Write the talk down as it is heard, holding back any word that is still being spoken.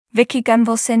Vicki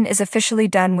Gunvalson is officially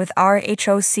done with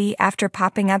RHOC after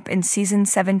popping up in season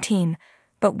 17,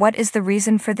 but what is the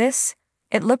reason for this?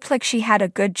 It looked like she had a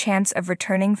good chance of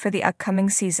returning for the upcoming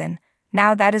season.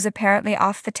 Now that is apparently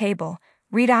off the table.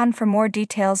 Read on for more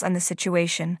details on the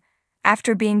situation.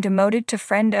 After being demoted to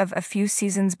friend of a few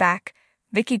seasons back,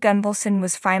 Vicki Gunvalson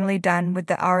was finally done with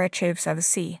the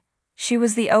RHOC. She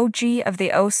was the OG of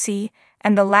the OC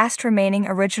and the last remaining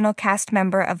original cast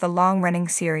member of the long-running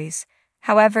series.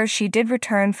 However, she did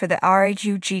return for the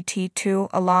RHOC 2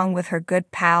 along with her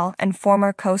good pal and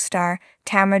former co-star,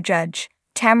 Tamra Judge.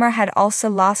 Tamra had also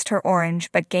lost her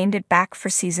orange but gained it back for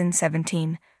season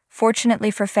 17. Fortunately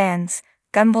for fans,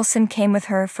 Gunvalson came with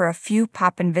her for a few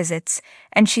pop-in visits,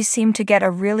 and she seemed to get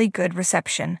a really good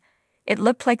reception. It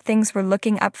looked like things were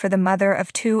looking up for the mother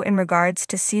of two in regards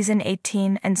to season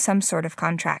 18 and some sort of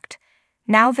contract.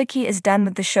 Now Vicki is done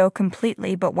with the show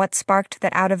completely, but what sparked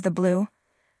that out of the blue?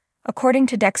 According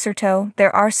to Dexerto,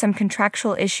 there are some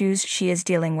contractual issues she is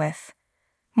dealing with.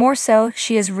 More so,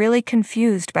 she is really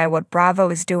confused by what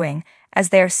Bravo is doing, as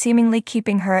they are seemingly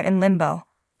keeping her in limbo.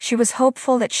 She was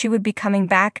hopeful that she would be coming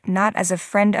back not as a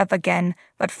friend of again,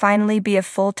 but finally be a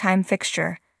full-time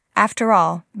fixture. After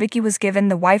all, Vicki was given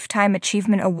the Lifetime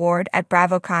Achievement Award at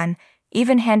BravoCon,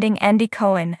 even handing Andy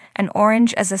Cohen an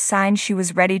orange as a sign she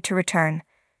was ready to return.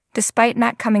 Despite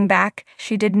not coming back,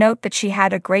 she did note that she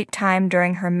had a great time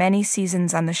during her many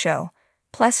seasons on the show.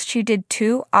 Plus, she did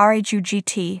 2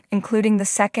 RHOC, including the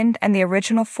second and the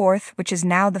original 4th, which is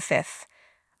now the 5th.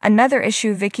 Another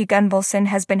issue Vicki Gunvalson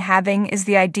has been having is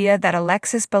the idea that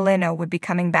Alexis Bellino would be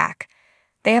coming back.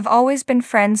 They have always been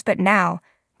friends, but now,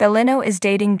 Bellino is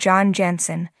dating John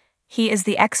Jansen. He is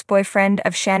the ex-boyfriend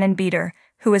of Shannon Beater,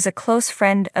 who is a close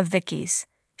friend of Vicki's.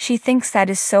 She thinks that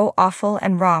is so awful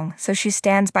and wrong, so she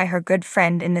stands by her good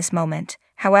friend in this moment.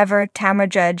 However, Tamra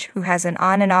Judge, who has an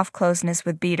on and off closeness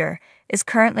with Beater, is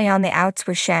currently on the outs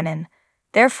with Shannon.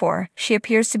 Therefore, she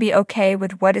appears to be okay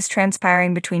with what is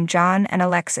transpiring between John and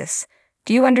Alexis.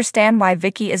 Do you understand why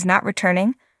Vicki is not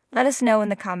returning? Let us know in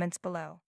the comments below.